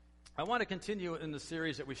I want to continue in the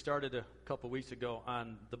series that we started a couple weeks ago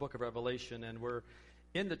on the book of Revelation, and we're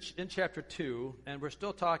in chapter 2, and we're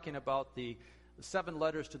still talking about the 7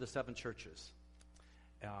 letters to the 7 churches.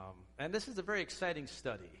 And this is a very exciting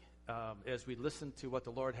study as we listen to what the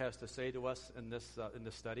Lord has to say to us in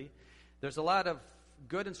this study. There's a lot of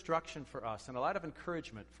good instruction for us and a lot of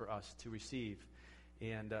encouragement for us to receive,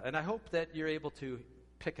 and I hope that you're able to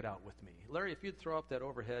pick it out with me. Larry, if you'd throw up that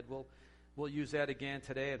overhead, we'll use that again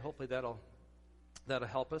today, and hopefully that'll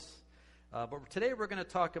help us. But today we're going to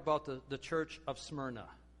talk about the church of Smyrna.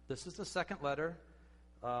 This is the second letter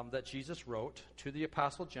that Jesus wrote to the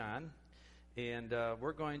Apostle John, and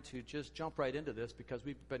we're going to just jump right into this because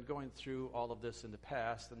we've been going through all of this in the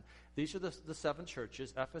past. And these are the 7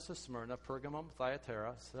 churches: Ephesus, Smyrna, Pergamum,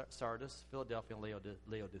 Thyatira, Sardis, Philadelphia,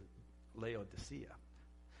 and Laodicea.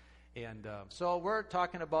 And so we're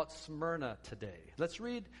talking about Smyrna today. Let's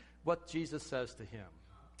read what Jesus says to him.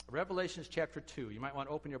 Revelations chapter 2. You might want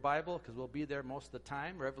to open your Bible because we'll be there most of the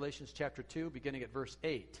time. Revelations chapter 2, beginning at verse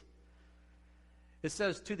 8. It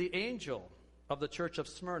says, "To the angel of the church of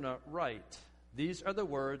Smyrna write, these are the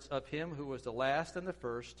words of him who was the last and the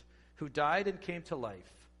first, who died and came to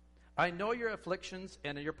life. I know your afflictions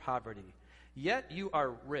and your poverty, yet you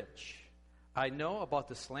are rich. I know about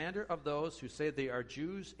the slander of those who say they are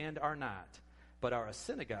Jews and are not, but are a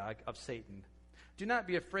synagogue of Satan. Do not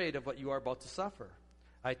be afraid of what you are about to suffer.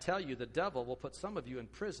 I tell you, the devil will put some of you in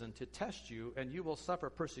prison to test you, and you will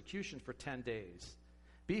suffer persecution for 10 days.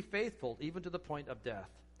 Be faithful even to the point of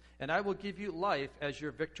death, and I will give you life as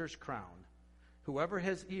your victor's crown. Whoever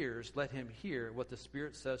has ears, let him hear what the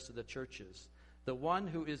Spirit says to the churches. The one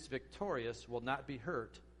who is victorious will not be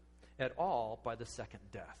hurt at all by the second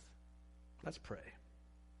death." Let's pray.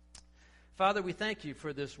 Father, we thank you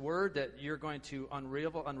for this word that you're going to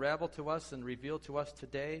unravel to us and reveal to us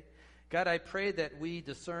today. God, I pray that we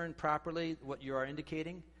discern properly what you are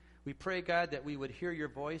indicating. We pray, God, that we would hear your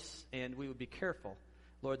voice and we would be careful,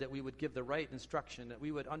 Lord, that we would give the right instruction, that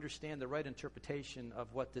we would understand the right interpretation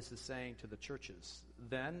of what this is saying to the churches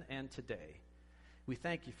then and today. We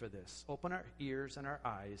thank you for this. Open our ears and our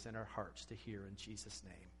eyes and our hearts to hear in Jesus'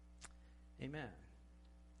 name. Amen.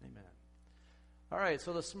 Amen. All right,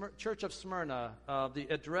 so the church of Smyrna, the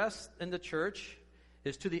address in the church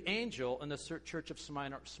is to the angel in the church of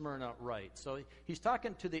Smyrna write. So he's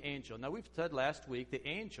talking to the angel. Now, we've said last week the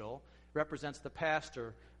angel represents the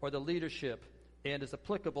pastor or the leadership and is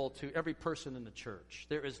applicable to every person in the church.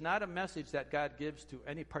 There is not a message that God gives to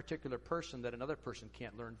any particular person that another person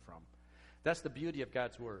can't learn from. That's the beauty of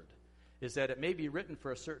God's word, is that it may be written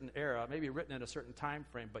for a certain era, may be written in a certain time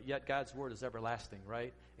frame, but yet God's word is everlasting,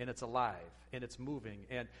 right? And it's alive, and it's moving.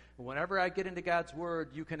 And whenever I get into God's word,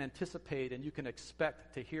 you can anticipate and you can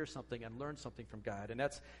expect to hear something and learn something from God. And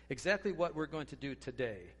that's exactly what we're going to do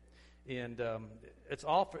today. And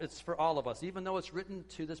it's for all of us. Even though it's written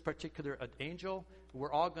to this particular angel,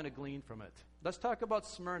 we're all going to glean from it. Let's talk about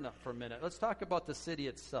Smyrna for a minute. Let's talk about the city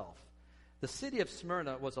itself. The city of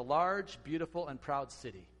Smyrna was a large, beautiful, and proud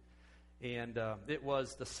city. And it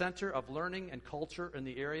was the center of learning and culture in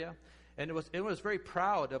the area. And it was very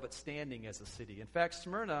proud of its standing as a city. In fact,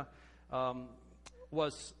 Smyrna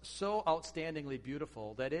was so outstandingly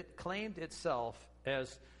beautiful that it claimed itself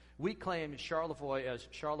as, we claim Charlevoix as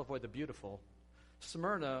Charlevoix the Beautiful.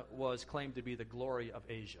 Smyrna was claimed to be the glory of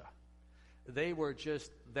Asia. They were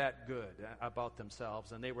just that good about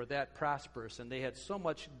themselves, and they were that prosperous, and they had so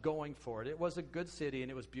much going for it. It was a good city,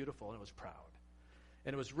 and it was beautiful, and it was proud.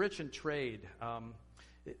 And it was rich in trade.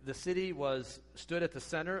 The city stood at the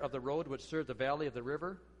center of the road which served the valley of the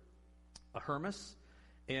river, Hermus,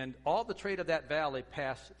 and all the trade of that valley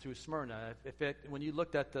passed through Smyrna. When you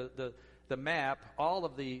looked at the map, all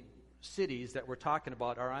of the cities that we're talking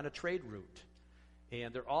about are on a trade route,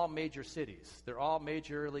 and they're all major cities. They're all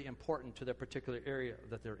majorly important to the particular area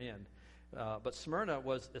that they're in. But Smyrna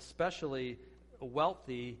was especially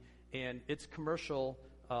wealthy, and its commercial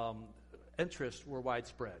interests were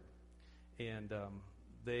widespread. And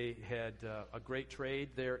they had a great trade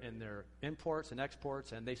there in their imports and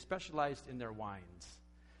exports, and they specialized in their wines.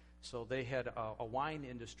 So they had a wine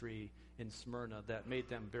industry in Smyrna that made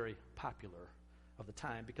them very popular of the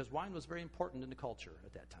time because wine was very important in the culture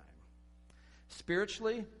at that time.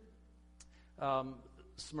 Spiritually,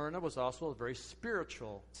 Smyrna was also a very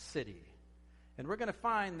spiritual city. And we're going to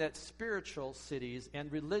find that spiritual cities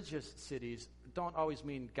and religious cities don't always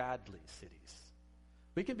mean godly cities.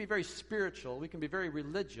 We can be very spiritual, we can be very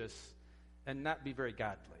religious, and not be very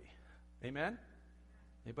godly. Amen?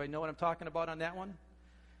 Anybody know what I'm talking about on that one?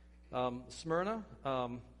 Smyrna,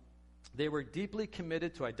 they were deeply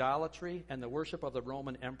committed to idolatry and the worship of the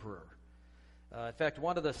Roman emperor. In fact,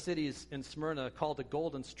 one of the cities in Smyrna, called the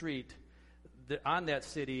Golden Street, on that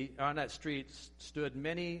street stood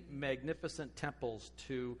many magnificent temples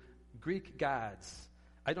to Greek gods.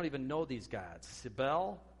 I don't even know these gods.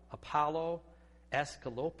 Cybele, Apollo,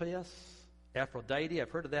 Asclepius, Aphrodite,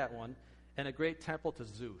 I've heard of that one, and a great temple to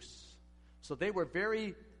Zeus. So they were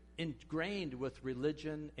very ingrained with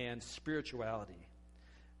religion and spirituality.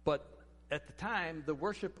 But at the time, the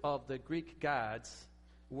worship of the Greek gods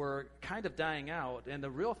were kind of dying out, and the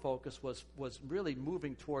real focus was really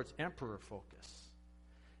moving towards emperor focus.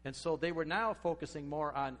 And so they were now focusing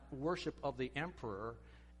more on worship of the emperor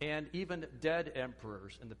and even dead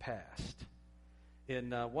emperors in the past.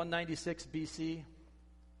 In 196 BC,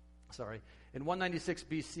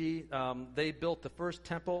 they built the first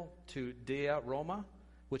temple to Dea Roma,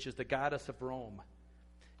 which is the goddess of Rome.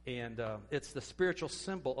 And it's the spiritual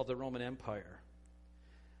symbol of the Roman Empire.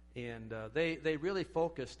 And they really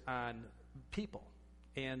focused on people.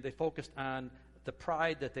 And they focused on the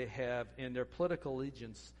pride that they have in their political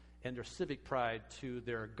allegiance and their civic pride to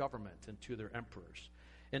their government and to their emperors.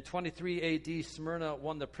 In 23 A.D., Smyrna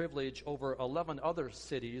won the privilege over 11 other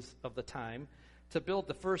cities of the time to build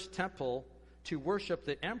the first temple to worship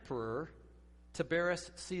the emperor Tiberius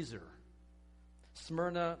Caesar.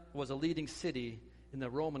 Smyrna was a leading city in the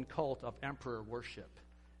Roman cult of emperor worship.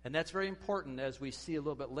 And that's very important, as we see a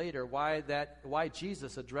little bit later, why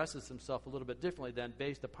Jesus addresses himself a little bit differently than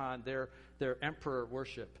based upon their emperor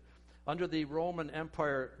worship. Under the Roman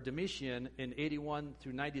Empire Domitian in 81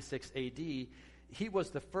 through 96 A.D., he was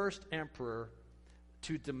the first emperor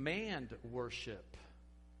to demand worship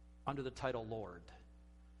under the title Lord.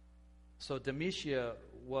 So Domitian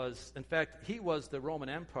he was the Roman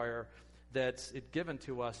Empire that's given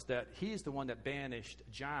to us, that he's the one that banished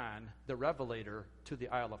John, the Revelator, to the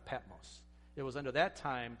Isle of Patmos. It was under that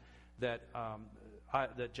time that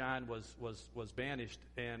John was banished,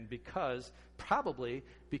 and probably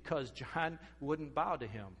because John wouldn't bow to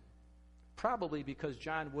him, probably because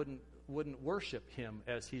John wouldn't worship him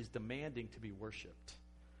as he's demanding to be worshipped.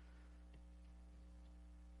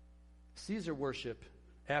 Caesar worship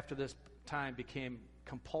after this time became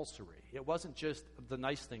compulsory. It wasn't just the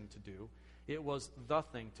nice thing to do. It was the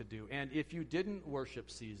thing to do. And if you didn't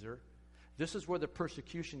worship Caesar, this is where the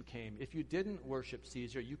persecution came. If you didn't worship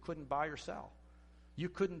Caesar, you couldn't buy or sell. You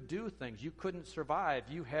couldn't do things. You couldn't survive.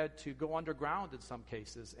 You had to go underground in some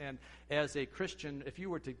cases. And as a Christian, if you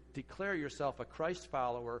were to declare yourself a Christ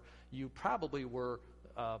follower, you probably were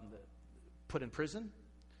put in prison.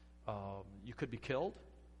 You could be killed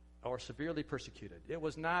or severely persecuted. It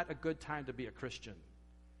was not a good time to be a Christian.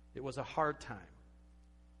 It was a hard time.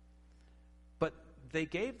 But they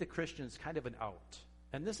gave the Christians kind of an out.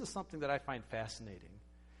 And this is something that I find fascinating.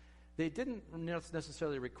 They didn't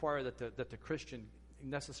necessarily require that the Christian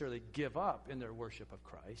necessarily give up in their worship of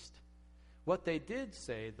Christ. What they did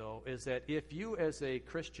say, though, is that if you as a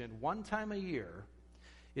Christian, one time a year,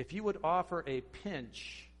 if you would offer a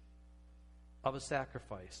pinch of a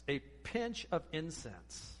sacrifice, a pinch of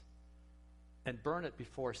incense, and burn it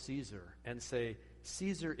before Caesar and say,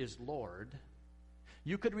 Caesar is Lord,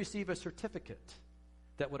 you could receive a certificate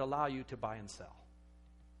that would allow you to buy and sell.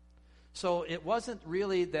 So it wasn't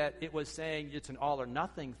really that it was saying it's an all or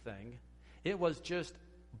nothing thing. It was just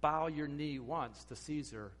bow your knee once to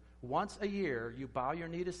Caesar. Once a year, you bow your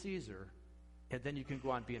knee to Caesar, and then you can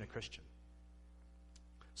go on being a Christian.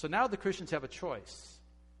 So now the Christians have a choice.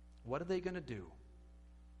 What are they going to do?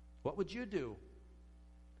 What would you do?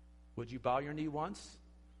 Would you bow your knee once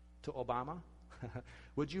to Obama?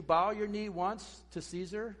 Would you bow your knee once to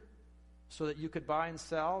Caesar so that you could buy and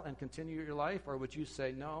sell and continue your life? Or would you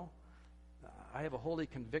say, no, I have a holy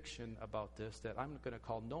conviction about this, that I'm going to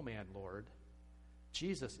call no man Lord.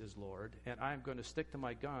 Jesus is Lord, and I'm going to stick to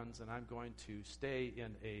my guns, and I'm going to stay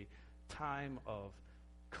in a time of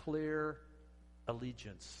clear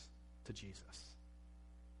allegiance to Jesus.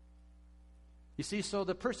 You see, so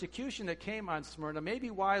the persecution that came on Smyrna, maybe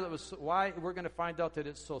why we're going to find out that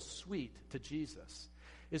it's so sweet to Jesus,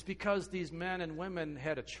 is because these men and women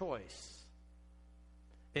had a choice.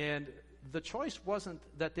 And the choice wasn't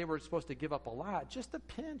that they were supposed to give up a lot, just a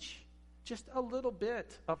pinch, just a little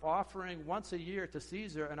bit of offering once a year to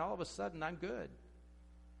Caesar, and all of a sudden I'm good.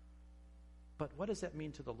 But what does that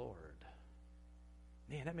mean to the Lord?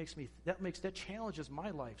 Man, that challenges my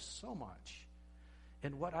life so much.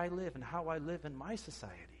 And what I live and how I live in my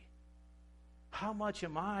society. How much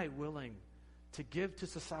am I willing to give to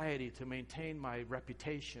society to maintain my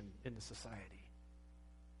reputation in the society?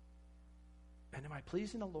 And am I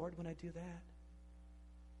pleasing the Lord when I do that?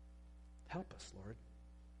 Help us, Lord.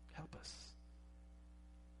 Help us.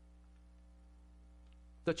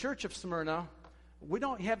 The church of Smyrna We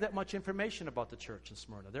don't have that much information about the church in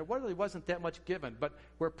Smyrna. There really wasn't that much given, but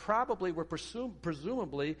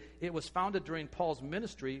presumably it was founded during Paul's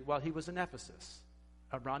ministry while he was in Ephesus,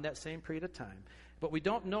 around that same period of time. But we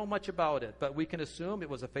don't know much about it, but we can assume it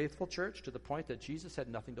was a faithful church to the point that Jesus had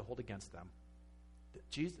nothing to hold against them.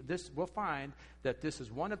 We'll find that this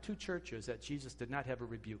is one of two churches that Jesus did not have a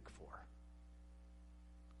rebuke for.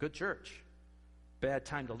 Good church. Bad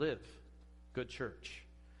time to live. Good church.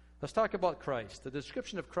 Let's talk about Christ. The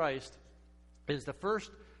description of Christ is the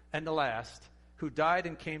first and the last who died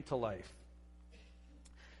and came to life.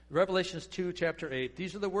 Revelations 2, chapter 8.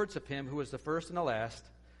 These are the words of him who was the first and the last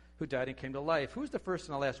who died and came to life. Who's the first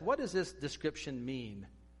and the last? What does this description mean?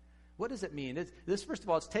 What does it mean? This, first of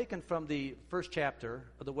all, it's taken from the first chapter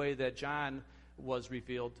of the way that John was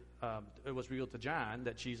revealed. It was revealed to John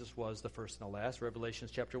that Jesus was the first and the last.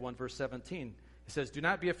 Revelations chapter 1, verse 17. It says, "Do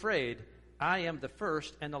not be afraid. I am the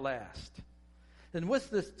first and the last." And with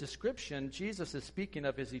this description, Jesus is speaking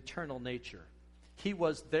of his eternal nature. He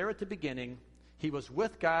was there at the beginning. He was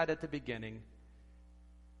with God at the beginning.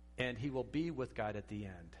 And he will be with God at the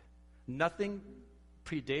end. Nothing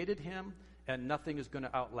predated him, and nothing is going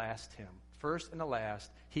to outlast him. First and the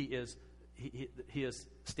last, he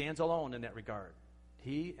stands alone in that regard.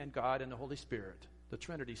 He and God and the Holy Spirit, the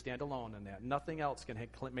Trinity, stand alone in that. Nothing else can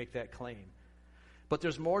make that claim. But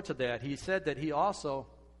there's more to that. He said that he also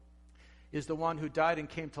is the one who died and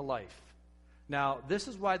came to life. Now, this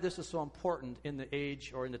is why this is so important in the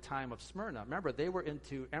age or in the time of Smyrna. Remember, they were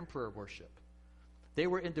into emperor worship. They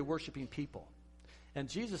were into worshiping people. And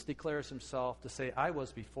Jesus declares himself to say, "I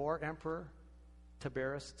was before Emperor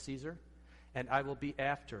Tiberius Caesar, and I will be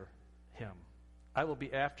after him. I will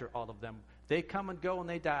be after all of them. They come and go and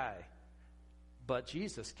they die." But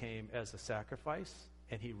Jesus came as a sacrifice,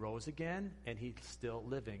 and he rose again, and he's still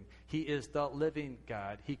living. He is the living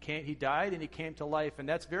God. He died, and he came to life, and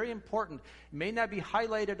that's very important. It may not be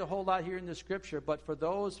highlighted a whole lot here in the Scripture, but for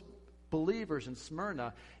those believers in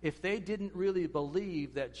Smyrna, if they didn't really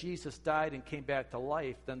believe that Jesus died and came back to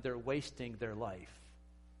life, then they're wasting their life.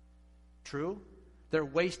 True? They're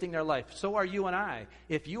wasting their life. So are you and I.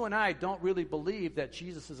 If you and I don't really believe that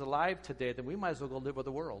Jesus is alive today, then we might as well go live with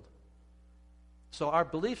the world. So our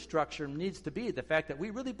belief structure needs to be the fact that we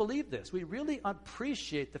really believe this. We really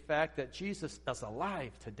appreciate the fact that Jesus is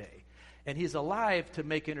alive today. And he's alive to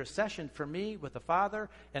make intercession for me with the Father,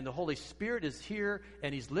 and the Holy Spirit is here,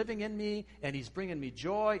 and he's living in me, and he's bringing me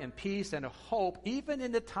joy and peace and a hope, even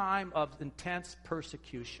in the time of intense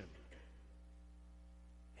persecution.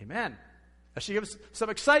 Amen. That should give us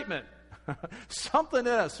some excitement. Something in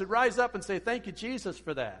us should rise up and say, "Thank you, Jesus,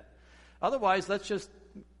 for that." Otherwise, let's just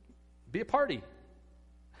be a party.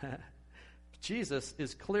 Jesus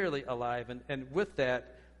is clearly alive, and with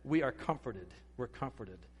that, we are comforted. We're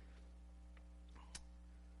comforted.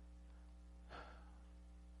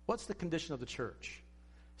 What's the condition of the church?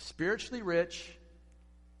 Spiritually rich,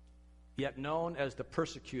 yet known as the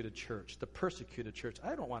persecuted church. The persecuted church.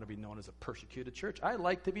 I don't want to be known as a persecuted church. I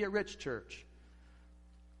like to be a rich church.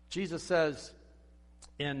 Jesus says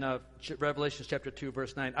in Revelation chapter 2,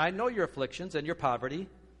 verse 9, "I know your afflictions and your poverty,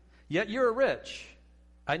 yet you are rich.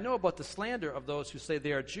 I know about the slander of those who say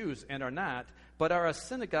they are Jews and are not, but are a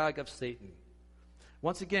synagogue of Satan."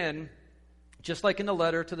 Once again, just like in the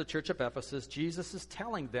letter to the church of Ephesus, Jesus is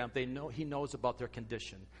telling them he knows about their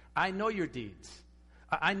condition. "I know your deeds.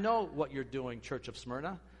 I know what you're doing, Church of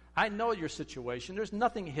Smyrna. I know your situation. There's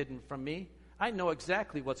nothing hidden from me. I know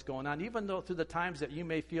exactly what's going on, even though through the times that you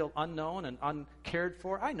may feel unknown and uncared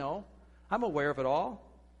for. I know. I'm aware of it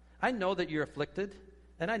all. I know that you're afflicted,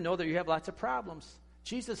 and I know that you have lots of problems."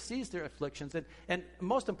 Jesus sees their afflictions, and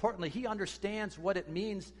most importantly, he understands what it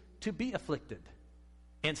means to be afflicted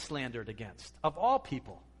and slandered against, of all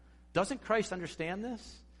people. Doesn't Christ understand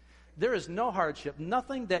this? There is no hardship,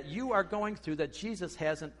 nothing that you are going through that Jesus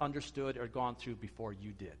hasn't understood or gone through before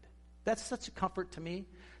you did. That's such a comfort to me.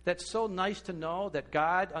 That's so nice to know that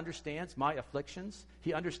God understands my afflictions.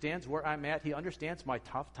 He understands where I'm at. He understands my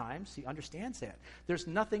tough times. He understands that. There's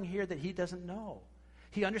nothing here that he doesn't know.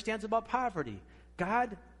 He understands about poverty.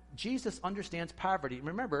 Jesus understands poverty.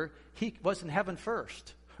 Remember, he was in heaven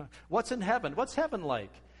first. What's in heaven? What's heaven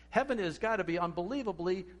like? Heaven has got to be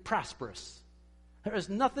unbelievably prosperous. There is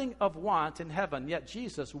nothing of want in heaven, yet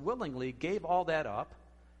Jesus willingly gave all that up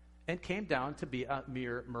and came down to be a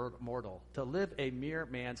mere mortal, to live a mere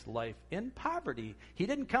man's life in poverty. He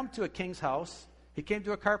didn't come to a king's house. He came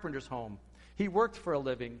to a carpenter's home. He worked for a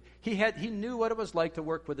living. He knew what it was like to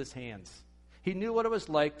work with his hands. He knew what it was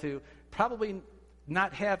like to probably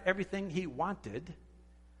not have everything he wanted,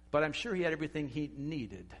 but I'm sure he had everything he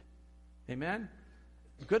needed. Amen?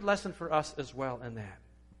 good lesson for us as well in that.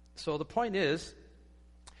 So the point is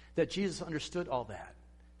that Jesus understood all that.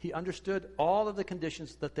 He understood all of the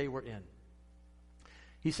conditions that they were in.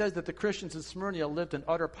 He says that the Christians in Smyrna lived in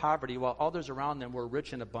utter poverty while others around them were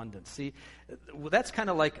rich and abundant. See, that's kind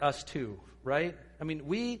of like us too, right? I mean,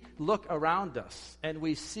 we look around us and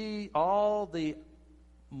we see all the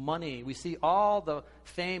money, we see all the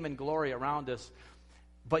fame and glory around us,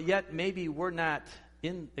 but yet maybe we're not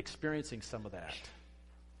experiencing some of that.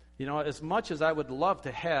 You know, as much as I would love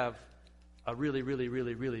to have a really, really,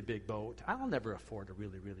 really, really big boat, I'll never afford a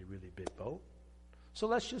really, really, really big boat. So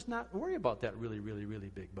let's just not worry about that really, really, really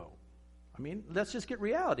big boat. I mean, let's just get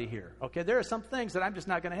reality here. Okay, there are some things that I'm just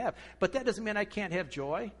not going to have. But that doesn't mean I can't have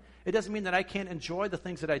joy. It doesn't mean that I can't enjoy the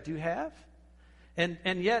things that I do have. And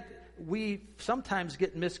yet, we sometimes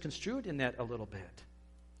get misconstrued in that a little bit.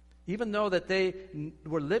 Even though that they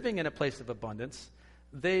were living in a place of abundance,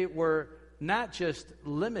 they were not just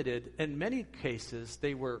limited. In many cases,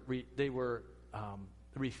 they were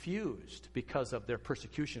refused because of their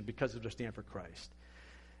persecution, because of their stand for Christ.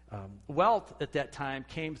 Wealth at that time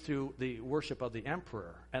came through the worship of the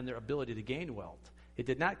emperor and their ability to gain wealth. It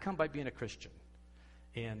did not come by being a Christian.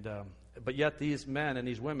 But yet these men and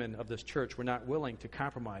these women of this church were not willing to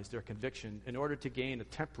compromise their conviction in order to gain a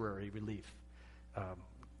temporary relief.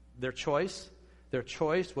 Their choice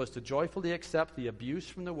was to joyfully accept the abuse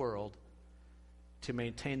from the world to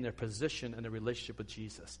maintain their position in a relationship with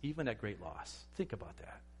Jesus, even at great loss. Think about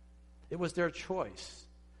that. It was their choice.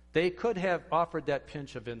 They could have offered that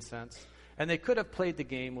pinch of incense, and they could have played the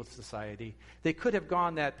game with society. They could have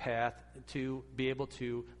gone that path to be able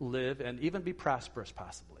to live and even be prosperous,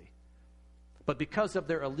 possibly. But because of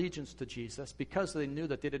their allegiance to Jesus, because they knew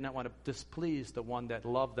that they did not want to displease the one that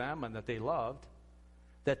loved them and that they loved,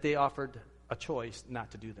 that they offered a choice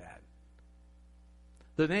not to do that.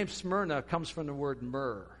 The name Smyrna comes from the word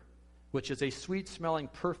myrrh, which is a sweet-smelling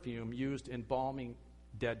perfume used in embalming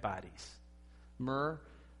dead bodies. Myrrh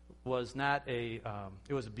was not it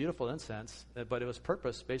was a beautiful incense, but it was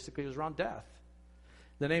purpose, basically, it was around death.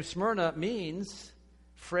 The name Smyrna means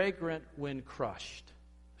fragrant when crushed.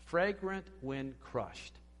 Fragrant when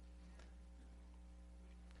crushed.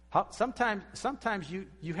 Sometimes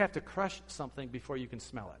you have to crush something before you can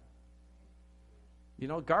smell it. You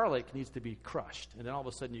know, garlic needs to be crushed, and then all of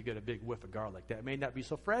a sudden you get a big whiff of garlic. That may not be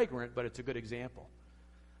so fragrant, but it's a good example.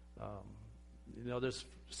 There's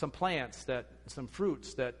some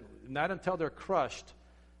fruits that not until they're crushed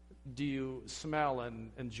do you smell and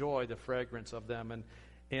enjoy the fragrance of them.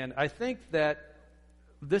 And I think that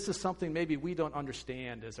this is something maybe we don't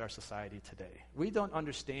understand as our society today. We don't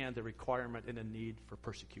understand the requirement and the need for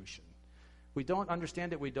persecution. We don't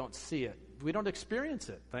understand it. We don't see it. We don't experience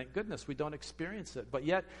it. Thank goodness we don't experience it. But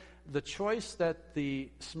yet, the choice that the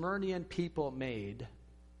Smyrnian people made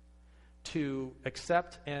to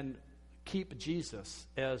accept and keep Jesus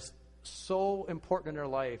as so important in their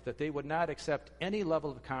life that they would not accept any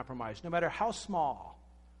level of compromise, no matter how small,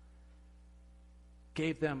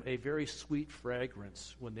 gave them a very sweet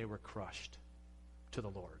fragrance when they were crushed to the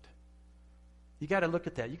Lord. You got to look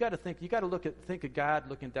at that. You got to think of God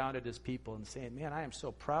looking down at his people and saying, "Man, I am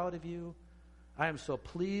so proud of you. I am so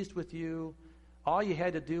pleased with you. All you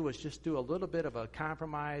had to do was just do a little bit of a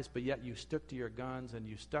compromise, but yet you stuck to your guns and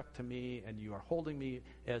you stuck to me and you are holding me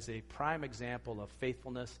as a prime example of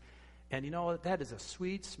faithfulness." And you know, that is a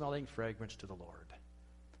sweet-smelling fragrance to the Lord.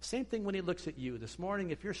 Same thing when he looks at you. This morning,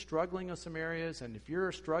 if you're struggling in some areas and if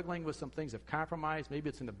you're struggling with some things of compromise, maybe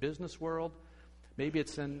it's in the business world, maybe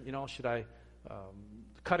it's in, should I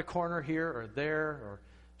cut a corner here or there, or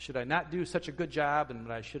should I not do such a good job,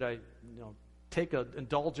 and should I take an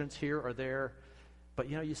indulgence here or there? But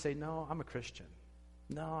you say, "No, I'm a Christian.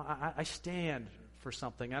 No, I stand for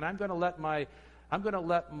something, and I'm going to let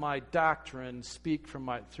my doctrine speak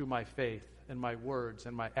through my faith and my words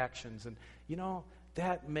and my actions." And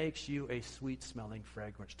that makes you a sweet-smelling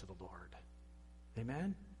fragrance to the Lord.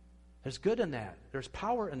 Amen? There's good in that. There's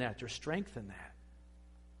power in that. There's strength in that.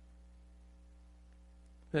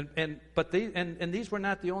 These were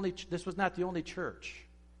not the only. This was not the only church,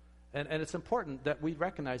 and it's important that we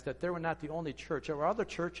recognize that they were not the only church. There were other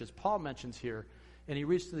churches. Paul mentions here, and he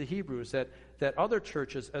reads to the Hebrews that other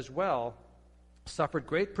churches as well suffered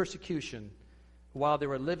great persecution while they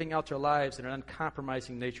were living out their lives in an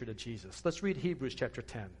uncompromising nature to Jesus. Let's read Hebrews chapter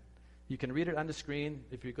 10. You can read it on the screen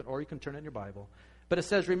or you can turn it in your Bible. But it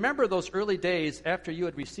says, "Remember those early days after you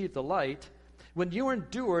had received the light, when you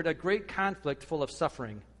endured a great conflict full of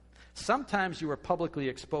suffering. Sometimes you were publicly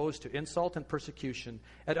exposed to insult and persecution.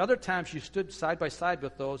 At other times you stood side by side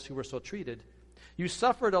with those who were so treated. You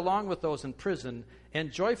suffered along with those in prison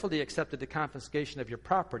and joyfully accepted the confiscation of your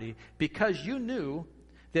property because you knew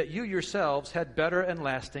that you yourselves had better and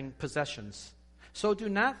lasting possessions. So do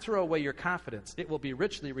not throw away your confidence. It will be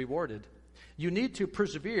richly rewarded. You need to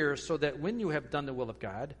persevere so that when you have done the will of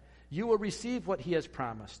God, you will receive what he has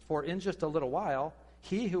promised. For in just a little while,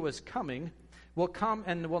 he who is coming will come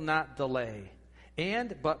and will not delay.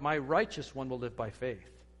 But my righteous one will live by faith.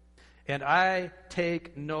 And I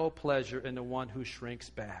take no pleasure in the one who shrinks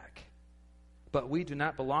back. But we do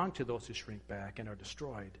not belong to those who shrink back and are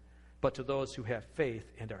destroyed, but to those who have faith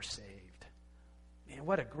and are saved. Man,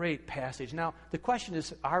 what a great passage. Now, the question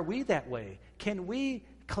is, are we that way? Can we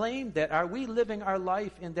claim that? Are we living our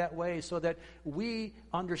life in that way so that we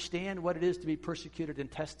understand what it is to be persecuted and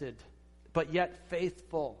tested, but yet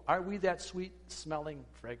faithful? Are we that sweet-smelling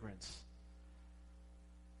fragrance?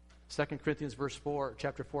 2 Corinthians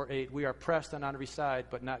chapter 4, 8, we are pressed on every side,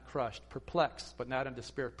 but not crushed, perplexed, but not in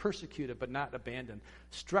despair, persecuted, but not abandoned,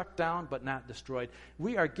 struck down, but not destroyed.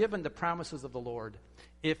 We are given the promises of the Lord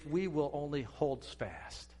if we will only hold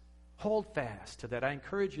fast. Hold fast to that. I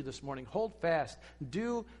encourage you this morning, hold fast.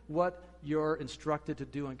 Do what you're instructed to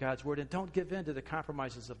do in God's Word, and don't give in to the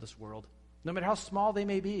compromises of this world, no matter how small they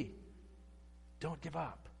may be. Don't give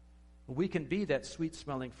up. We can be that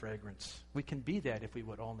sweet-smelling fragrance. We can be that if we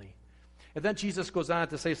would only. And then Jesus goes on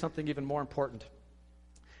to say something even more important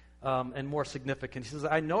and more significant. He says,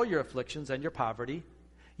 I know your afflictions and your poverty,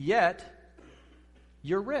 yet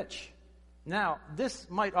you're rich. Now, this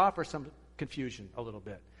might offer some confusion a little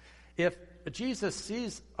bit. If Jesus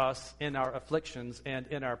sees us in our afflictions and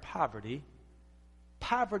in our poverty,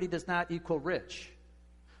 poverty does not equal rich.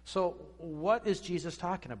 So what is Jesus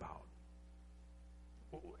talking about?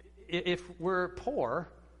 If we're poor,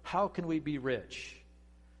 how can we be rich?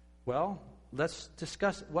 Well, let's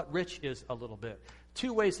discuss what rich is a little bit.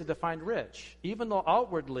 Two ways to define rich. Even though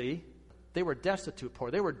outwardly they were destitute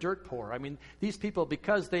poor, they were dirt poor. I mean, these people,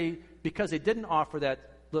 because they didn't offer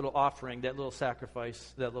that little offering, that little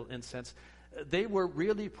sacrifice, that little incense, they were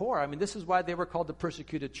really poor. I mean, this is why they were called the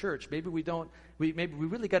persecuted church. Maybe we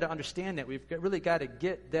really got to understand that. We've really got to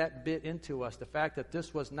get that bit into us, the fact that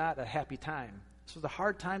this was not a happy time. This was a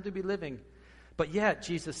hard time to be living. But yet,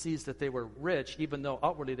 Jesus sees that they were rich, even though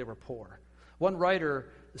outwardly they were poor. One writer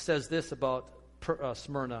says this about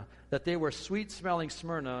Smyrna, that they were sweet-smelling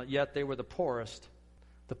Smyrna, yet they were the poorest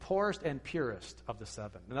and purest of the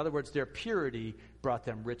seven. In other words, their purity brought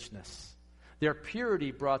them richness. Their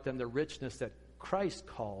purity brought them the richness that Christ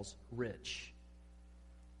calls rich.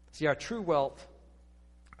 See, our true wealth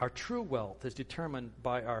is determined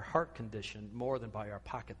by our heart condition more than by our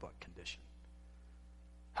pocketbook condition.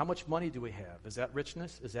 How much money do we have? Is that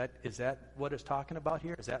richness? Is that what it's talking about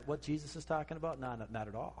here? Is that what Jesus is talking about? No, not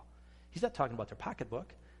at all. He's not talking about their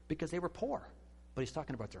pocketbook because they were poor, but he's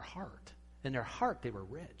talking about their heart. In their heart, they were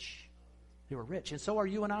rich. They were rich. And so are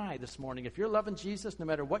you and I this morning. If you're loving Jesus, no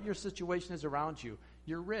matter what your situation is around you,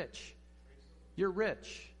 you're rich. You're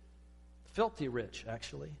rich. Filthy rich,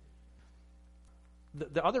 actually.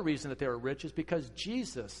 The other reason that they were rich is because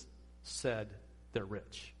Jesus said they're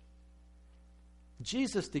rich.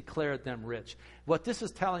 Jesus declared them rich. What this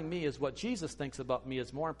is telling me is what Jesus thinks about me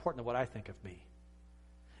is more important than what I think of me.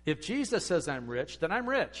 If Jesus says I'm rich, then I'm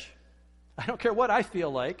rich. I don't care what I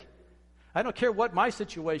feel like. I don't care what my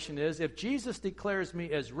situation is. If Jesus declares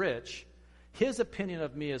me as rich, his opinion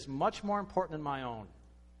of me is much more important than my own.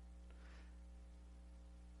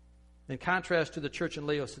 In contrast to the church in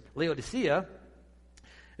Laodicea,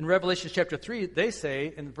 in Revelation chapter 3, they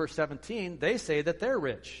say, in verse 17, they say that they're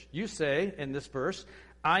rich. You say, in this verse,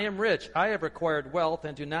 I am rich. I have acquired wealth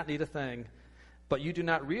and do not need a thing. But you do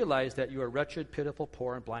not realize that you are wretched, pitiful,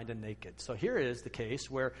 poor, and blind and naked. So here is the case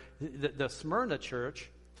where the Smyrna church,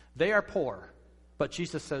 they are poor, but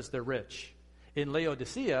Jesus says they're rich. In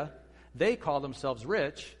Laodicea, they call themselves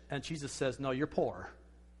rich, and Jesus says, no, you're poor.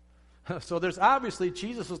 So there's obviously,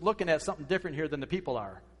 Jesus is looking at something different here than the people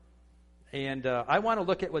are. And I want to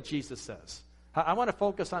look at what Jesus says. I want to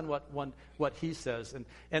focus on what he says.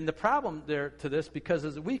 And the problem there to this, because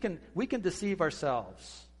is we can deceive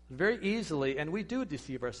ourselves very easily, and we do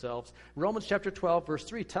deceive ourselves. Romans chapter 12, verse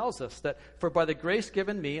 3 tells us that, for by the grace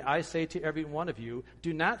given me, I say to every one of you,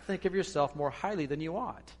 do not think of yourself more highly than you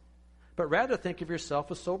ought, but rather think of yourself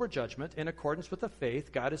with sober judgment in accordance with the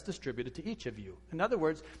faith God has distributed to each of you. In other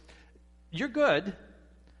words, you're good,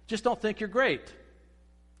 just don't think you're great.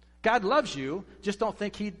 God loves you, just don't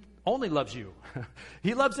think he only loves you.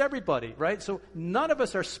 He loves everybody, right? So none of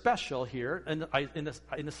us are special here in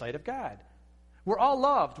the sight of God. We're all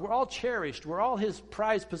loved. We're all cherished. We're all his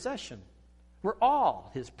prized possession. We're all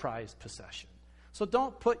his prized possession. So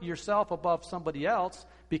don't put yourself above somebody else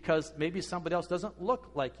because maybe somebody else doesn't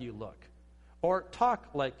look like you look, or talk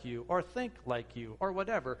like you, or think like you, or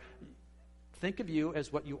whatever. Think of you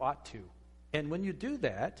as what you ought to. And when you do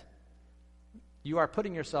that, you are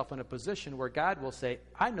putting yourself in a position where God will say,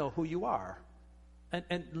 I know who you are.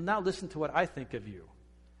 And now listen to what I think of you.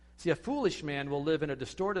 See, a foolish man will live in a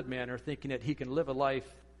distorted manner, thinking that he can live a life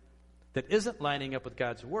that isn't lining up with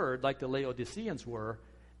God's word, like the Laodiceans were,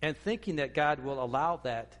 and thinking that God will allow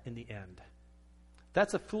that in the end.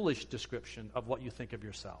 That's a foolish description of what you think of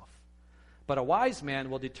yourself. But a wise man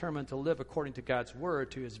will determine to live according to God's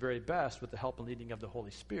word to his very best with the help and leading of the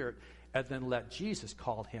Holy Spirit, and then let Jesus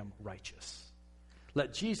call him righteous.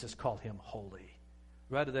 Let Jesus call him holy,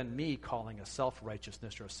 rather than me calling a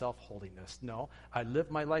self-righteousness or a self-holiness. No, I live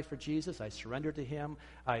my life for Jesus. I surrender to him.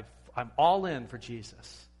 I'm all in for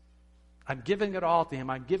Jesus. I'm giving it all to him.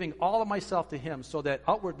 I'm giving all of myself to him so that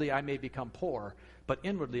outwardly I may become poor, but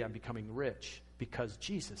inwardly I'm becoming rich because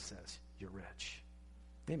Jesus says you're rich.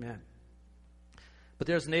 Amen. But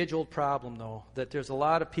there's an age-old problem, though, that there's a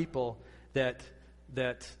lot of people that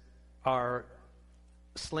are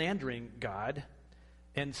slandering God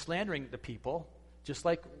and slandering the people, just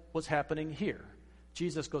like what's happening here.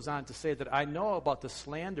 Jesus goes on to say that I know about the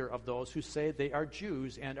slander of those who say they are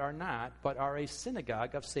Jews and are not, but are a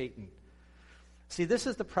synagogue of Satan. See, this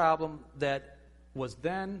is the problem that was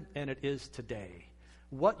then and it is today.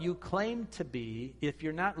 What you claim to be, if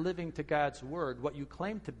you're not living to God's word, what you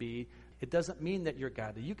claim to be, it doesn't mean that you're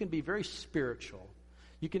godly. You can be very spiritual.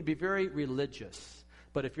 You can be very religious.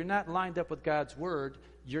 But if you're not lined up with God's word,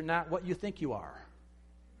 you're not what you think you are.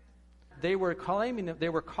 They were calling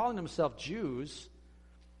themselves Jews,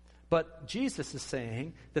 but Jesus is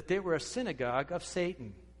saying that they were a synagogue of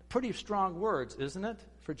Satan. Pretty strong words, isn't it,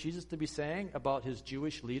 for Jesus to be saying about his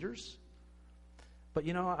Jewish leaders? But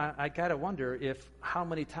I gotta wonder if how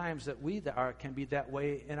many times that we can be that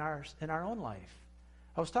way in our own life.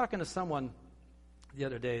 I was talking to someone the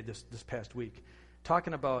other day, this past week,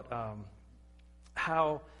 talking about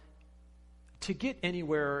how to get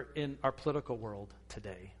anywhere in our political world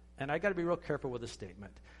today. And I got to be real careful with this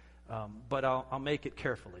statement, but I'll make it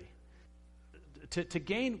carefully. To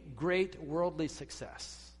gain great worldly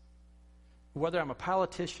success, whether I'm a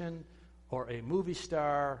politician or a movie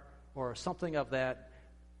star or something of that,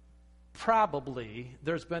 probably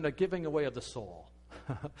there's been a giving away of the soul.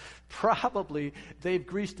 Probably they've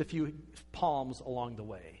greased a few palms along the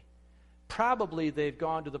way. Probably they've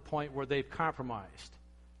gone to the point where they've compromised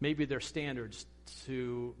maybe their standards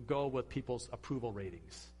to go with people's approval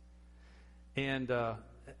ratings. And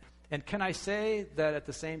can I say that at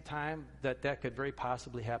the same time that could very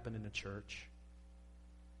possibly happen in the church?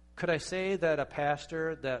 Could I say that a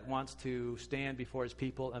pastor that wants to stand before his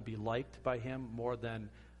people and be liked by him more than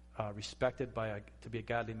respected to be a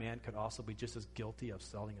godly man could also be just as guilty of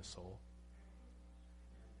selling his soul?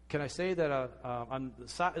 Can I say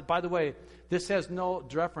that, by the way, this has no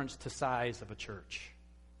reference to size of a church,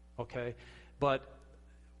 okay? But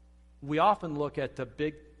we often look at the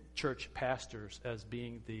big church pastors as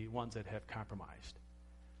being the ones that have compromised.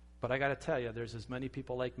 But I got to tell you, there's as many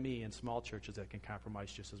people like me in small churches that can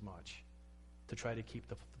compromise just as much to try to keep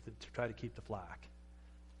the flock.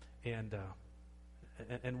 And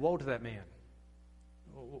woe to that man,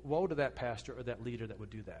 woe to that pastor or that leader that would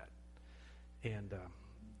do that. And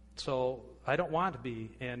so I don't want to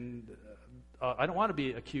be, I don't want to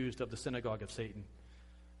be accused of the synagogue of Satan.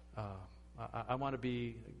 I want to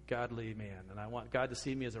be a godly man, and I want God to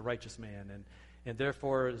see me as a righteous man. And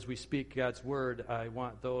therefore, as we speak God's word, I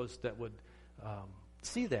want those that would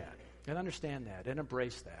see that and understand that and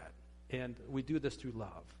embrace that. And we do this through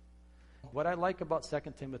love. What I like about 2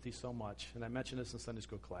 Timothy so much, and I mentioned this in Sunday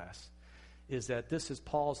school class, is that this is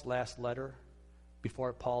Paul's last letter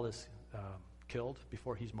before Paul is killed,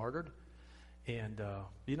 before he's martyred. And,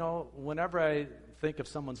 whenever I think of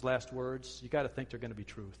someone's last words, you got to think they're going to be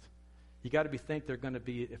truth. You got to think they're going to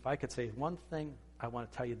be, if I could say one thing I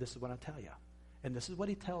want to tell you, this is what I'll tell you. And this is what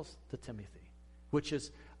he tells to Timothy, which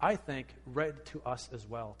is, I think, read to us as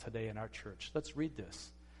well today in our church. Let's read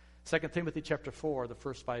this. 2 Timothy chapter 4, the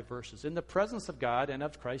first 5 verses. In the presence of God and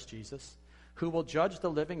of Christ Jesus, who will judge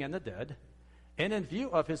the living and the dead, and in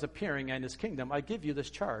view of his appearing and his kingdom, I give you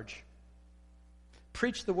this charge.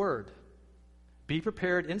 Preach the word. Be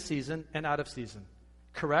prepared in season and out of season.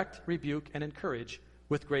 Correct, rebuke, and encourage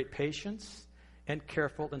with great patience and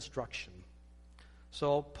careful instruction.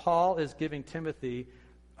 So Paul is giving Timothy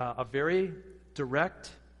a very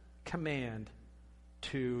direct command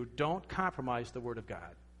to don't compromise the word of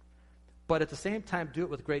God. But at the same time, do it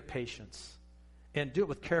with great patience and do it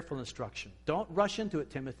with careful instruction. Don't rush into it,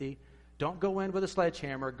 Timothy. Don't go in with a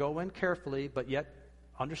sledgehammer. Go in carefully, but yet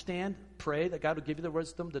understand, pray that God will give you the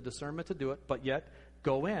wisdom, the discernment to do it, but yet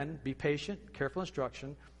go in, be patient, careful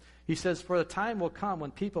instruction. He says, for the time will come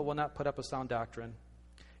when people will not put up a sound doctrine.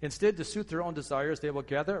 Instead, to suit their own desires, they will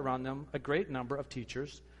gather around them a great number of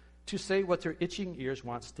teachers to say what their itching ears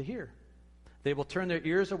wants to hear. They will turn their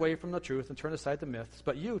ears away from the truth and turn aside the myths.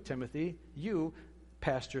 But you, Timothy, you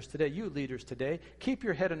pastors today, you leaders today, keep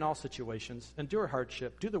your head in all situations, endure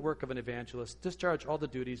hardship, do the work of an evangelist, discharge all the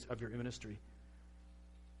duties of your ministry.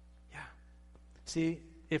 Yeah. See,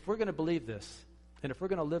 if we're going to believe this, and if we're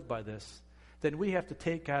going to live by this, then we have to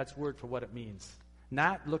take God's word for what it means.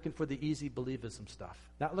 Not looking for the easy believism stuff.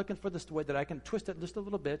 Not looking for this way that I can twist it just a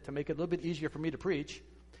little bit to make it a little bit easier for me to preach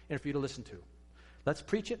and for you to listen to. Let's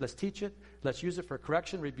preach it. Let's teach it. Let's use it for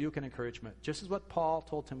correction, rebuke, and encouragement. Just as what Paul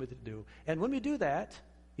told Timothy to do. And when we do that,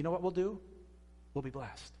 you know what we'll do? We'll be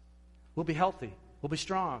blessed. We'll be healthy. We'll be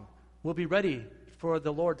strong. We'll be ready for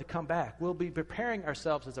the Lord to come back. We'll be preparing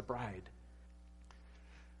ourselves as a bride.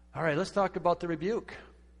 All right, let's talk about the rebuke.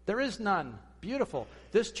 There is none. Beautiful.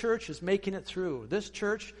 This church is making it through. This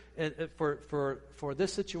church, for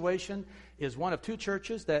this situation, is one of two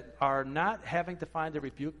churches that are not having to find a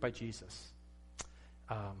rebuke by Jesus.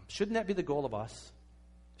 Shouldn't that be the goal of us?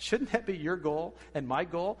 Shouldn't that be your goal and my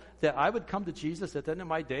goal? That I would come to Jesus at the end of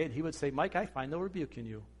my day and he would say, Mike, I find no rebuke in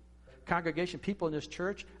you. Congregation, people in this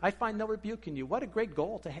church, I find no rebuke in you. What a great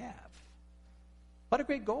goal to have. What a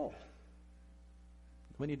great goal.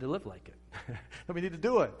 We need to live like it. And we need to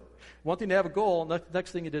do it. One thing to have a goal,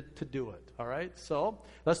 next thing to do it. All right? So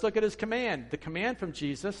let's look at his command. The command from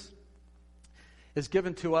Jesus is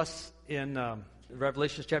given to us in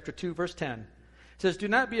Revelation chapter 2, verse 10. It says, do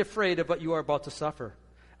not be afraid of what you are about to suffer.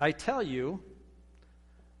 I tell you,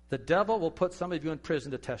 the devil will put some of you in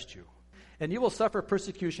prison to test you. And you will suffer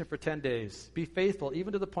persecution for 10 days. Be faithful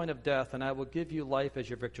even to the point of death, and I will give you life as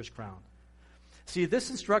your victor's crown. See,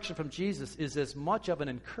 this instruction from Jesus is as much of an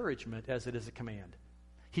encouragement as it is a command.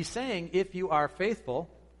 He's saying, if you are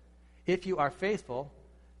faithful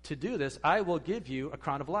to do this, I will give you a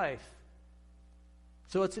crown of life.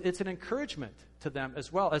 So it's an encouragement to them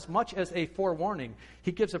as well, as much as a forewarning.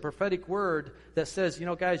 He gives a prophetic word that says, you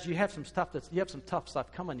know, guys, you have some tough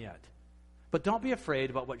stuff coming yet. But don't be afraid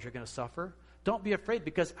about what you're going to suffer. Don't be afraid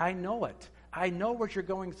because I know it. I know what you're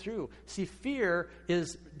going through. See, fear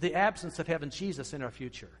is the absence of having Jesus in our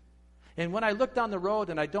future. And when I look down the road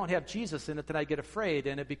and I don't have Jesus in it, then I get afraid,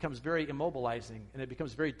 and it becomes very immobilizing, and it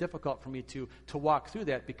becomes very difficult for me to walk through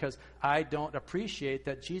that because I don't appreciate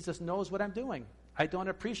that Jesus knows what I'm doing. I don't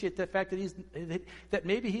appreciate the fact that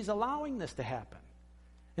maybe he's allowing this to happen.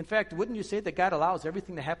 In fact, wouldn't you say that God allows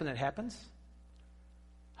everything to happen that happens?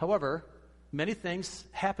 However, many things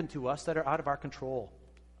happen to us that are out of our control.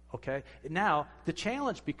 Okay? Now, the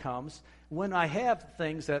challenge becomes when I have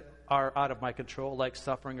things that are out of my control, like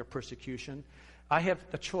suffering or persecution, I have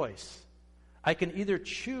a choice. I can either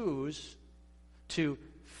choose to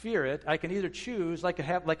fear it. I can either choose, like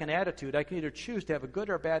an attitude, I can either choose to have a good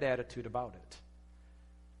or bad attitude about it.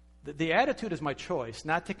 The attitude is my choice,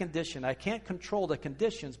 not the condition. I can't control the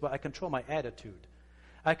conditions, but I control my attitude.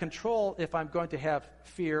 I control if I'm going to have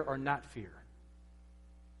fear or not fear.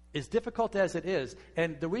 As difficult as it is,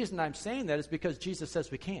 and the reason I'm saying that is because Jesus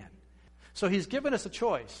says we can. So he's given us a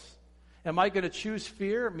choice. Am I going to choose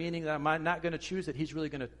fear, meaning that am I not going to choose that he's really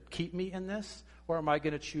going to keep me in this, or am I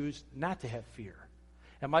going to choose not to have fear?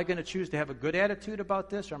 Am I going to choose to have a good attitude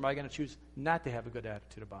about this, or am I going to choose not to have a good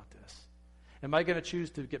attitude about this? Am I going to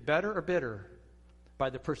choose to get better or bitter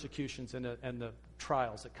by the persecutions and the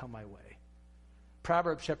trials that come my way?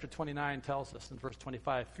 Proverbs chapter 29 tells us in verse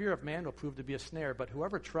 25, fear of man will prove to be a snare, but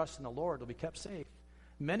whoever trusts in the Lord will be kept safe.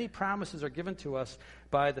 Many promises are given to us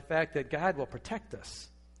by the fact that God will protect us.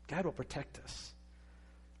 God will protect us.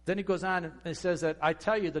 Then he goes on and says that, I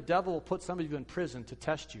tell you, the devil will put some of you in prison to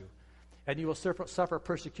test you, and you will suffer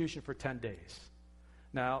persecution for 10 days.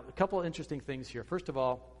 Now, a couple of interesting things here. First of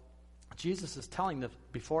all, Jesus is telling them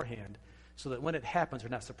beforehand so that when it happens,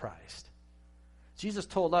 they're not surprised. Jesus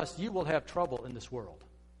told us, you will have trouble in this world.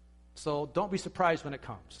 So don't be surprised when it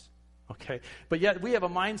comes. Okay? But yet we have a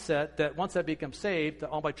mindset that once I become saved, that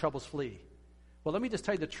all my troubles flee. Well, let me just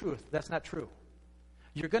tell you the truth. That's not true.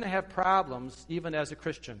 You're going to have problems even as a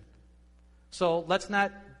Christian. So let's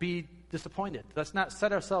not be disappointed. Let's not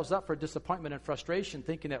set ourselves up for disappointment and frustration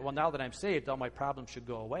thinking that, well, now that I'm saved, all my problems should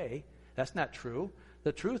go away. That's not true.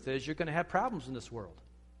 The truth is you're going to have problems in this world.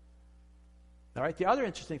 All right? The other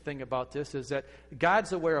interesting thing about this is that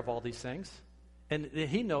God's aware of all these things, and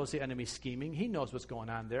he knows the enemy's scheming. He knows what's going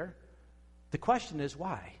on there. The question is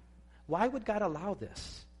why? Why would God allow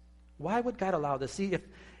this? Why would God allow this? See,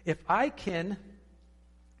 if I can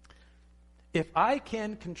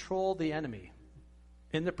control the enemy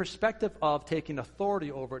in the perspective of taking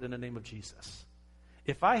authority over it in the name of Jesus,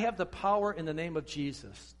 if I have the power in the name of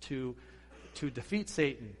Jesus to defeat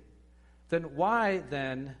Satan, then why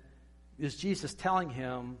then is Jesus telling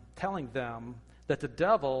them that the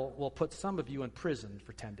devil will put some of you in prison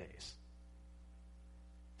for 10 days?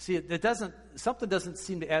 See, something doesn't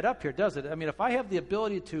seem to add up here, does it? I mean, if I have the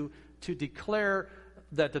ability to declare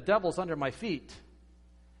that the devil's under my feet,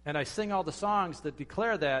 and I sing all the songs that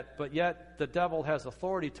declare that, but yet the devil has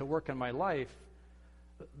authority to work in my life,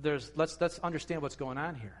 let's understand what's going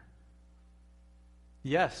on here.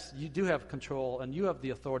 Yes, you do have control, and you have the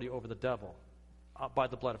authority over the devil by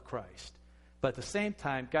the blood of Christ. But at the same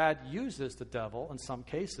time, God uses the devil in some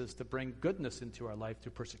cases to bring goodness into our life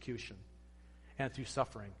through persecution and through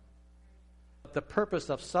suffering. The purpose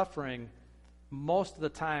of suffering most of the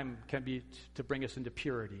time can be to bring us into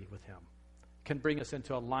purity with him, can bring us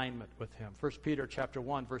into alignment with him. 1 Peter chapter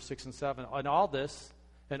 1, verse 6 and 7. And all this,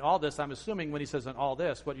 I'm assuming when he says in all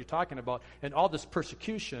this, what you're talking about, in all this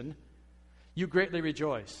persecution, you greatly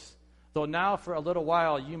rejoice, though now for a little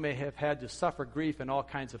while you may have had to suffer grief in all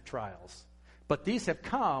kinds of trials. But these have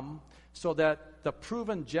come so that the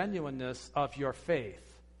proven genuineness of your faith,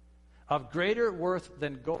 of greater worth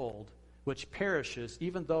than gold, which perishes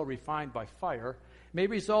even though refined by fire, may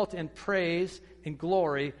result in praise and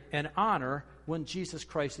glory and honor when Jesus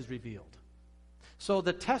Christ is revealed. So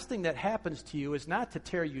the testing that happens to you is not to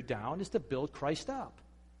tear you down, it's to build Christ up.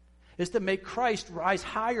 It's to make Christ rise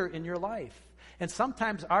higher in your life. And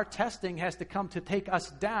sometimes our testing has to come to take us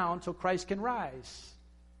down so Christ can rise.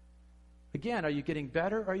 Again, are you getting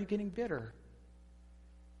better or are you getting bitter?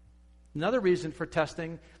 Another reason for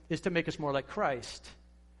testing is to make us more like Christ.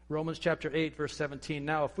 Romans chapter 8, verse 17.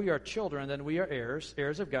 Now, if we are children, then we are heirs,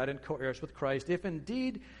 heirs of God and co-heirs with Christ. If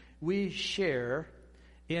indeed we share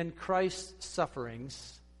in Christ's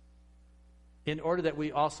sufferings, in order that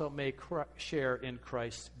we also may share in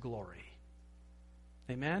Christ's glory.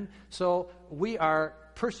 Amen? So we are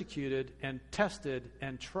persecuted and tested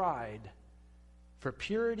and tried for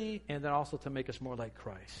purity and then also to make us more like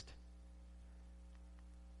Christ.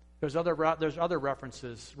 There's other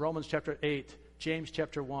references. Romans chapter 8, James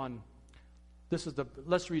chapter 1.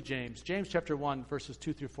 Let's read James. James chapter 1, verses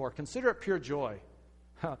 2 through 4. Consider it pure joy.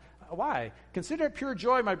 Why? Consider it pure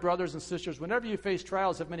joy, my brothers and sisters, whenever you face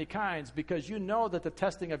trials of many kinds, because you know that the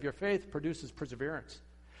testing of your faith produces perseverance.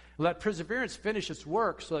 Let perseverance finish its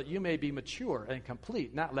work so that you may be mature and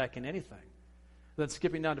complete, not lacking anything. Then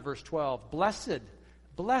skipping down to verse 12. Blessed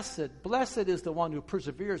is the one who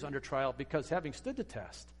perseveres under trial, because having stood the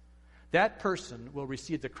test, that person will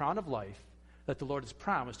receive the crown of life that the Lord has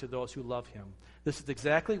promised to those who love him. This is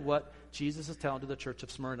exactly what Jesus is telling to the church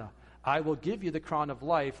of Smyrna. I will give you the crown of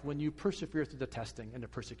life when you persevere through the testing and the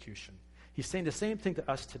persecution. He's saying the same thing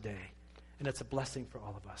to us today, and it's a blessing for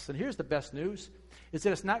all of us. And here's the best news, is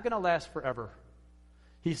that it's not going to last forever.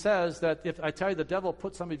 He says that if I tell you the devil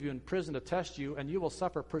put some of you in prison to test you, and you will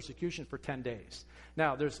suffer persecution for 10 days.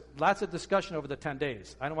 Now, there's lots of discussion over the 10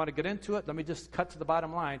 days. I don't want to get into it. Let me just cut to the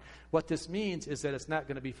bottom line. What this means is that it's not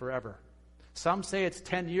going to be forever. Some say it's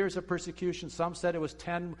 10 years of persecution. Some said it was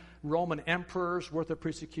 10 Roman emperors worth of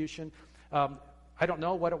persecution. I don't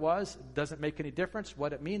know what it was. It doesn't make any difference.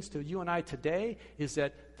 What it means to you and I today is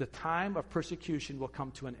that the time of persecution will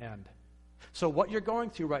come to an end. So what you're going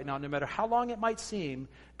through right now, no matter how long it might seem,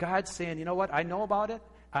 God's saying, you know what, I know about it,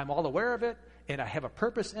 I'm all aware of it, and I have a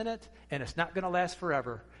purpose in it, and it's not going to last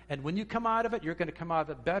forever. And when you come out of it, you're going to come out of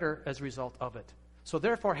it better as a result of it. So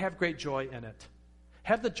therefore, have great joy in it.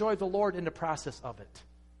 Have the joy of the Lord in the process of it.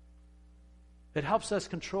 It helps us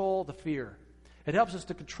control the fear. It helps us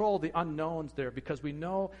to control the unknowns there, because we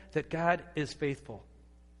know that God is faithful.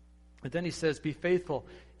 And then he says, be faithful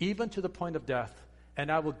even to the point of death, and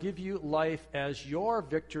I will give you life as your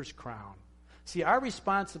victor's crown. See, our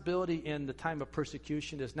responsibility in the time of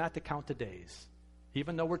persecution is not to count the days,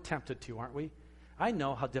 even though we're tempted to, aren't we? I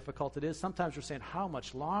know how difficult it is. Sometimes we're saying, how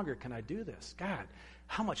much longer can I do this? God,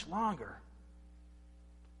 how much longer?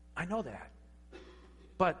 I know that.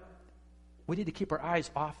 But we need to keep our eyes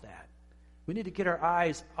off that. We need to get our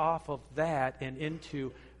eyes off of that and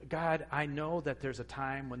into, God, I know that there's a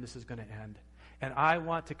time when this is going to end. And I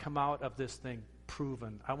want to come out of this thing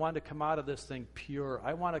proven. I want to come out of this thing pure.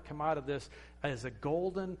 I want to come out of this as a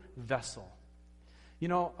golden vessel. You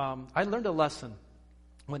know, I learned a lesson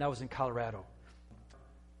when I was in Colorado.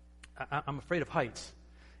 I'm afraid of heights.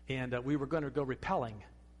 And we were going to go rappelling.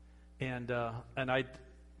 And I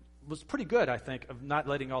was pretty good, I think, of not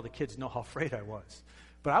letting all the kids know how afraid I was.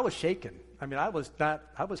 But I was shaken. I mean, I was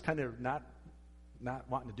kind of not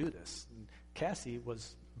wanting to do this. And Cassie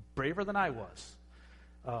was braver than I was.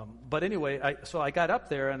 But anyway, so I got up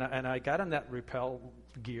there, and I got on that rappel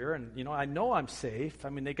gear, and, I know I'm safe. I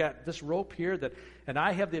mean, they got this rope here and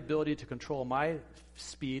I have the ability to control my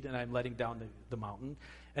speed, and I'm letting down the mountain.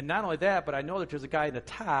 And not only that, but I know that there's a guy at the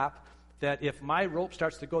top that if my rope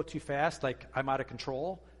starts to go too fast, like I'm out of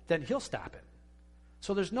control, then he'll stop it.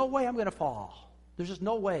 So there's no way I'm going to fall. There's just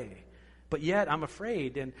no way. But yet I'm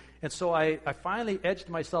afraid. And so I finally edged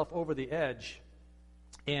myself over the edge,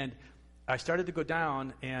 and I started to go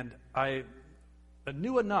down, and I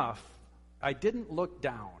knew enough. I didn't look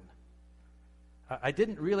down. I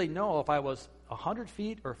didn't really know if I was 100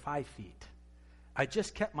 feet or 5 feet. I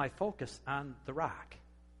just kept my focus on the rock.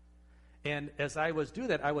 And as I was doing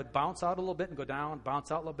that, I would bounce out a little bit and go down,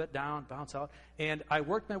 bounce out a little bit, down, bounce out. And I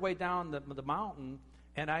worked my way down the mountain,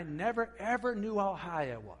 and I never, ever knew how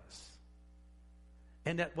high I was.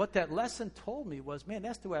 And what that lesson told me was, man,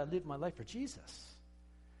 that's the way I live my life for Jesus.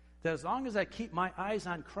 That as long as I keep my eyes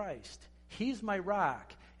on Christ, He's my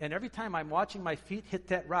rock. And every time I'm watching my feet hit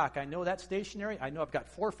that rock, I know that's stationary. I know I've got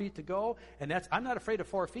 4 feet to go, and I'm not afraid of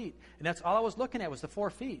 4 feet. And that's all I was looking at was the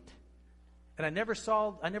 4 feet. And I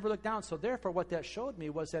never looked down. So therefore, what that showed me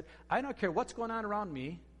was that I don't care what's going on around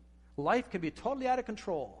me. Life can be totally out of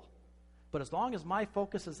control. But as long as my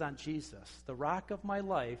focus is on Jesus, the rock of my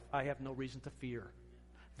life, I have no reason to fear.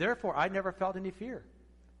 Therefore, I never felt any fear.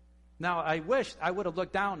 Now, I wished I would have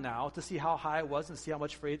looked down now to see how high I was and see how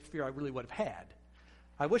much fear I really would have had.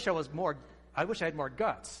 I wish I had more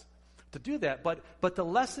guts to do that. But the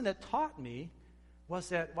lesson it taught me was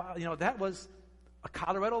that, wow, that was a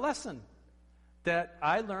Colorado lesson. That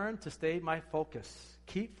I learned to stay my focus.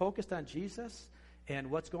 Keep focused on Jesus, and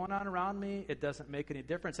what's going on around me, it doesn't make any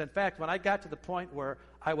difference. In fact, when I got to the point where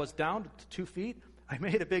I was down to 2 feet, I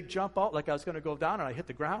made a big jump out like I was going to go down, and I hit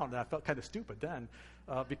the ground, and I felt kind of stupid then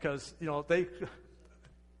because, what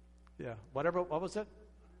was it?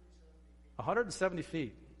 170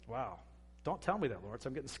 feet. Wow. Don't tell me that, Lord, so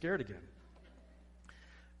I'm getting scared again.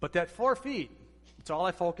 But that 4 feet, it's all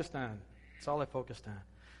I focused on. It's all I focused on.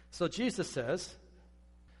 So Jesus says,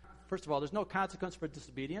 first of all, there's no consequence for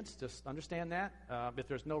disobedience. Just understand that. If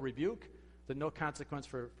there's no rebuke, then no consequence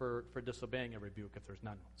for disobeying a rebuke if there's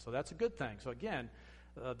none. So that's a good thing. So again,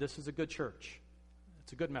 this is a good church.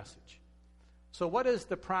 It's a good message. So what is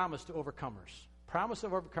the promise to overcomers? Promise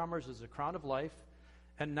of overcomers is a crown of life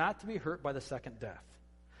and not to be hurt by the second death.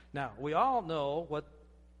 Now, we all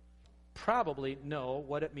probably know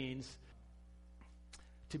what it means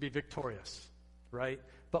to be victorious, right?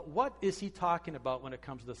 But what is he talking about when it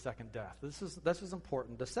comes to the second death? This is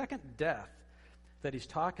important. The second death that he's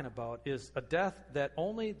talking about is a death that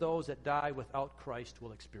only those that die without Christ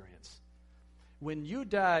will experience. When you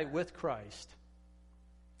die with Christ,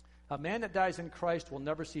 a man that dies in Christ will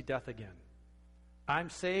never see death again. I'm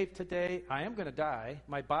saved today. I am going to die.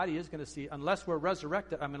 My body is going to see, unless we're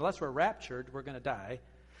resurrected, unless we're raptured, we're going to die.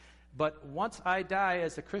 But once I die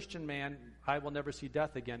as a Christian man, I will never see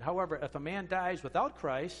death again. However, if a man dies without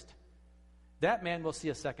Christ, that man will see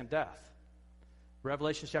a second death.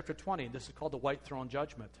 Revelation chapter 20, this is called the white throne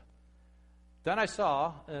judgment. Then I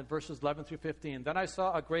saw, verses 11 through 15, then I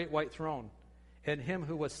saw a great white throne, and him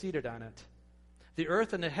who was seated on it. The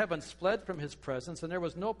earth and the heavens fled from his presence, and there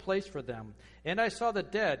was no place for them. And I saw the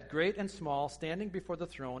dead, great and small, standing before the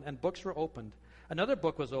throne, and books were opened. Another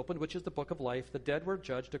book was opened, which is the book of life. The dead were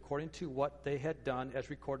judged according to what they had done as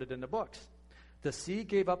recorded in the books. The sea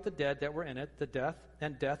gave up the dead that were in it,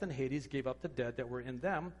 death and Hades gave up the dead that were in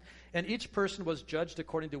them, and each person was judged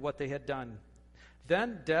according to what they had done.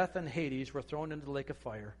 Then death and Hades were thrown into the lake of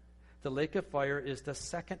fire. The lake of fire is the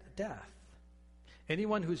second death.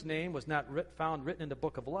 Anyone whose name was not found written in the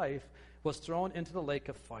book of life was thrown into the lake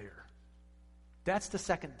of fire. That's the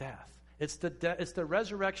second death. It's the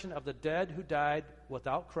resurrection of the dead who died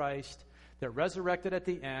without Christ. They're resurrected at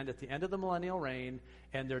the end of the millennial reign,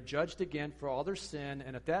 and they're judged again for all their sin,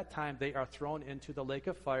 and at that time they are thrown into the lake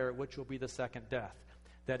of fire, which will be the second death.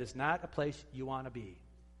 That is not a place you want to be.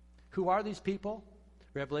 Who are these people?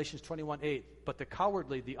 Revelation 21:8. But the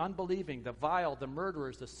cowardly, the unbelieving, the vile, the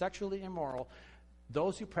murderers, the sexually immoral,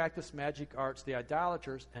 those who practice magic arts, the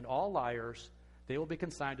idolaters, and all liars, they will be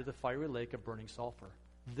consigned to the fiery lake of burning sulfur.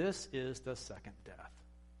 This is the second death.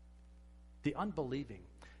 The unbelieving.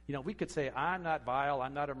 We could say, I'm not vile,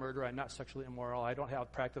 I'm not a murderer, I'm not sexually immoral, I don't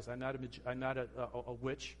have practice, I'm not a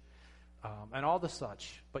witch, and all the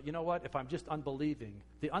such. But you know what? If I'm just unbelieving,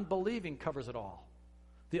 the unbelieving covers it all.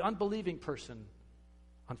 The unbelieving person,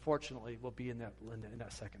 unfortunately, will be in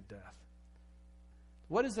that second death.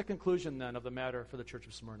 What is the conclusion then of the matter for the church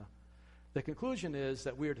of Smyrna? The conclusion is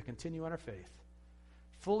that we are to continue on our faith,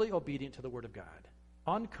 fully obedient to the Word of God,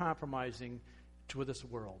 uncompromising to this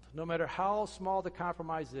world. No matter how small the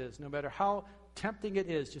compromise is, no matter how tempting it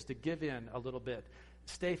is just to give in a little bit,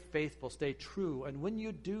 stay faithful, stay true. And when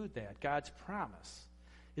you do that, God's promise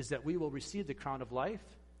is that we will receive the crown of life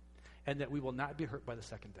and that we will not be hurt by the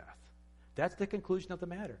second death. That's the conclusion of the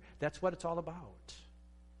matter. That's what it's all about.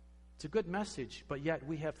 It's a good message, but yet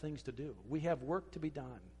we have things to do. We have work to be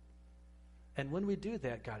done. And when we do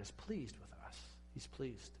that, God is pleased with us. He's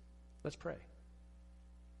pleased. Let's pray.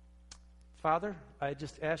 Father, I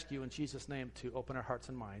just ask you in Jesus' name to open our hearts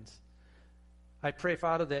and minds. I pray,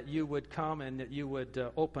 Father, that you would come and that you would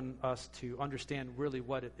open us to understand really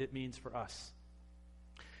what it means for us.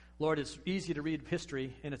 Lord, it's easy to read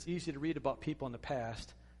history, and it's easy to read about people in the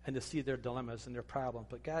past and to see their dilemmas and their problems.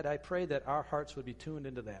 But God, I pray that our hearts would be tuned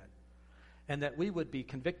into that, and that we would be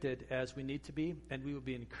convicted as we need to be, and we would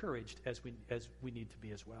be encouraged as we need to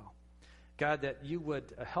be as well. God, that you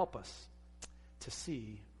would help us to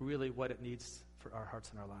see really what it needs for our hearts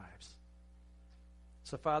and our lives.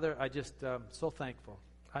 So, Father, I just so thankful.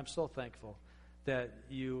 I'm so thankful that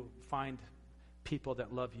you find people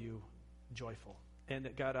that love you joyful. And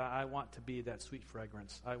that, God, I want to be that sweet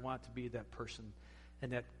fragrance. I want to be that person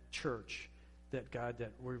and that church that, God,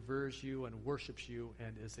 that reveres you and worships you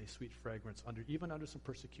and is a sweet fragrance even under some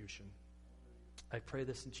persecution. I pray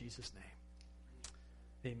this in Jesus'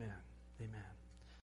 name. Amen. Amen.